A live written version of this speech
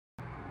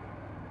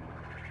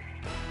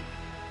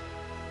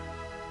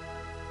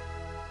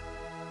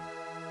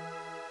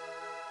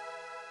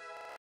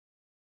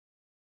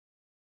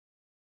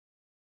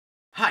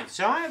Hi,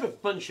 so I have a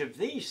bunch of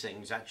these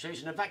things actually.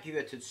 It's an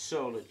evacuated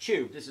solar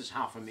tube. This is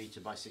 1/2 metre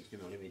by 60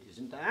 millimetres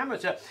in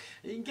diameter.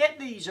 You can get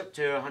these up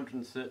to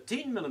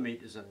 113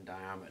 millimetres in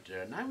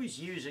diameter, and I was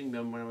using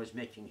them when I was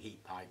making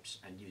heat pipes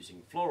and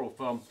using floral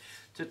foam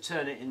to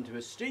turn it into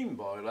a steam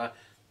boiler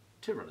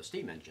to run a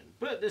steam engine.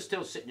 But they're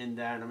still sitting in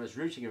there, and I was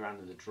rooting around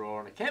in the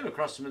drawer and I came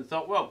across them and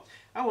thought, well,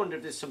 I wonder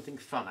if there's something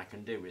fun I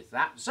can do with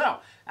that.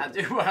 So I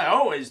do what I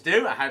always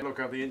do. I had a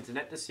look over the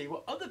internet to see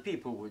what other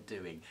people were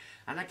doing,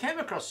 and I came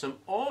across some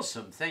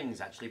awesome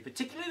things actually,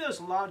 particularly those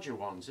larger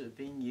ones that have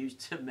been used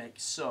to make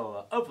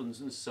solar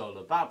ovens and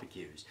solar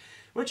barbecues,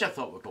 which I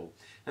thought were cool.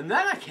 And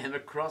then I came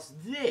across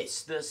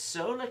this, the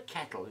Solar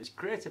Kettle. It's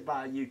created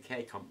by a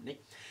UK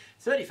company,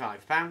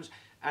 £35.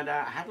 And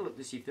I had a look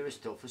to see if they were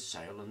still for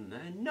sale, and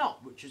they're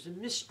not, which is a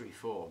mystery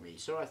for me.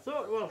 So I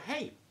thought, well,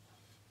 hey,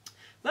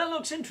 that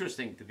looks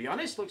interesting, to be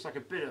honest. Looks like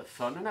a bit of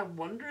fun, and I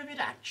wonder if it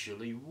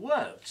actually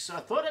works. So I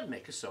thought I'd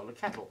make a solar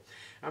kettle.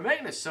 I'm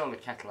making a solar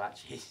kettle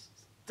actually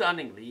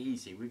stunningly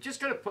easy. We've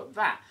just got to put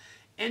that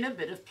in a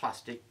bit of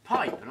plastic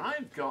pipe, and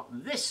I've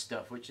got this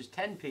stuff, which is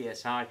 10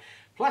 psi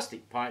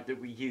plastic pipe that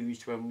we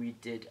used when we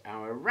did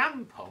our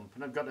ram pump,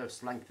 and I've got a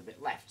length of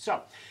it left.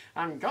 So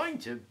I'm going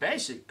to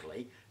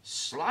basically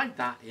slide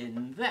that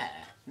in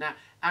there. Now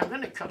I'm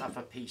going to cut off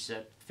a piece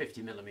at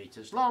 50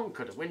 millimeters long,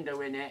 cut a window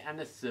in it, and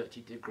a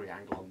 30-degree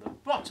angle on the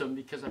bottom,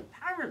 because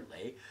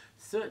apparently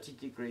 30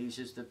 degrees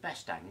is the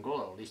best angle,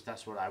 or at least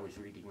that's what I was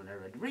reading when I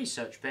read a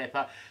research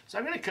paper. So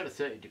I'm going to cut a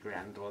 30-degree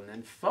angle and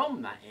then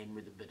foam that in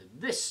with a bit of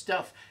this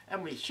stuff,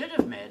 and we should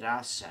have made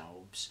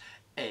ourselves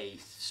a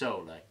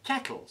solar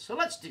kettle. So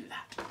let's do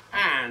that.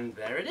 And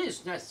there it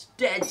is. That's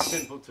dead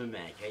simple to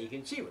make. You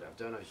can see what I've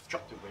done. I've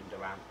chopped the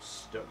window out,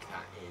 stuck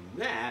that in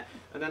there,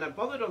 and then I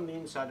bothered on the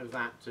inside of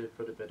that to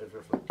put a bit of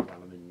reflective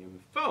aluminium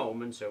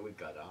foam, and so we've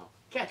got our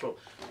kettle.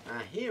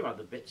 Here are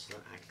the bits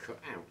that I cut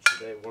out.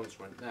 So they once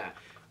went there.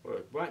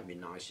 What might be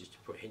nice is to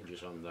put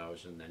hinges on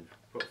those and then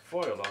put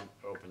foil on,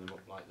 open them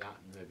up like that,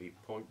 and maybe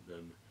point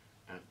them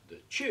at the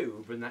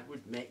tube, and that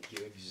would make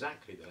you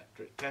exactly the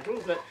electric kettle,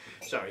 but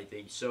sorry,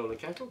 the solar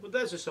kettle. But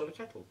there's a solar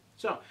kettle.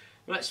 So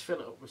let's fill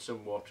it up with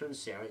some water and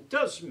see how it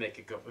does. Make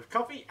a cup of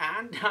coffee,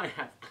 and I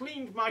have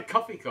cleaned my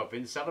coffee cup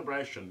in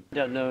celebration. I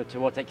don't know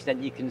to what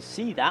extent you can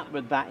see that,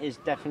 but that is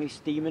definitely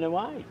steaming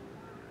away.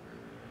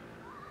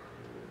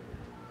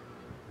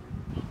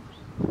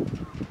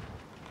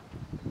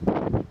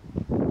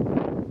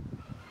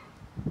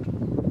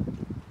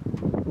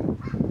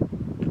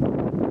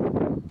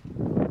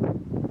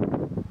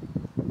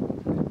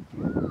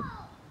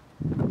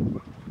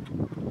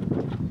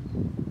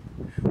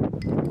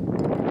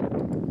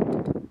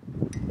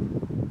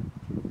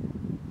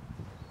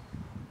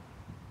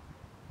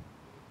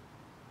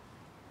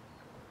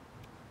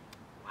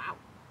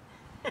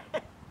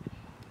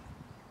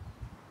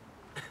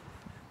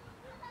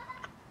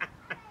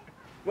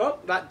 Well,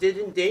 that did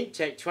indeed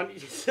take 20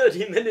 to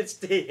 30 minutes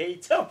to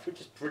heat up, which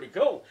is pretty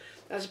cool.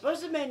 I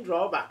suppose the main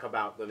drawback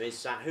about them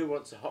is that who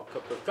wants a hot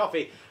cup of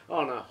coffee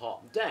on a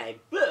hot day?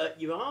 But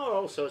you are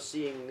also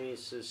seeing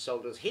these as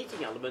sold as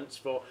heating elements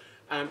for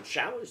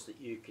showers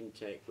that you can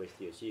take with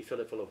you. So you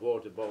fill it full of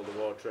water, boil the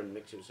water, and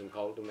mix it with some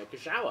cold and make a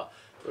shower,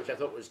 which I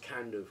thought was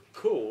kind of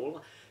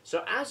cool.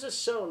 So as a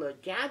solar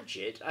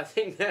gadget, I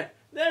think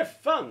they're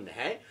fun,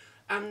 hey?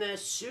 And they're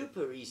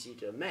super easy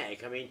to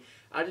make. I mean,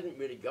 I didn't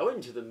really go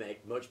into the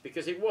make much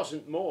because it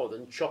wasn't more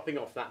than chopping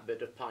off that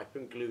bit of pipe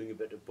and gluing a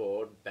bit of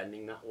board,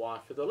 bending that wire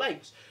for the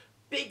legs.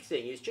 Big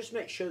thing is just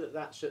make sure that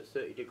that's at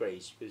 30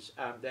 degrees, because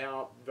they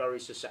are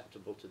very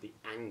susceptible to the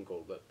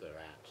angle that they're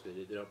at.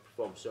 They don't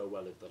perform so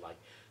well if they're like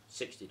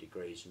 60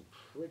 degrees and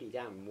pretty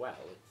damn well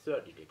at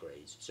 30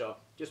 degrees. So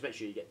just make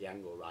sure you get the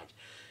angle right.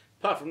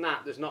 Apart from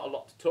that, there's not a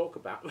lot to talk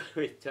about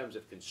in terms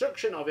of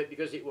construction of it,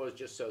 because it was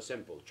just so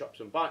simple. Chop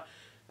some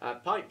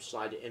pipe,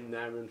 slide it in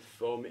there and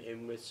foam it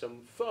in with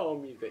some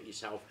foam. You've got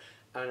yourself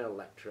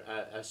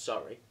a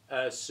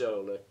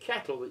solar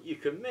kettle that you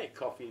can make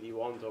coffee if you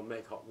want, or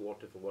make hot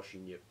water for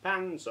washing your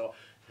pans or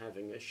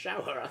having a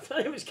shower. I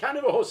thought it was kind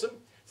of awesome.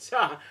 So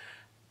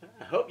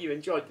I hope you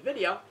enjoyed the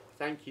video.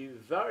 Thank you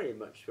very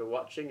much for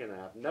watching, and I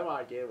have no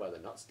idea why they're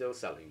not still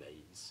selling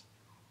these.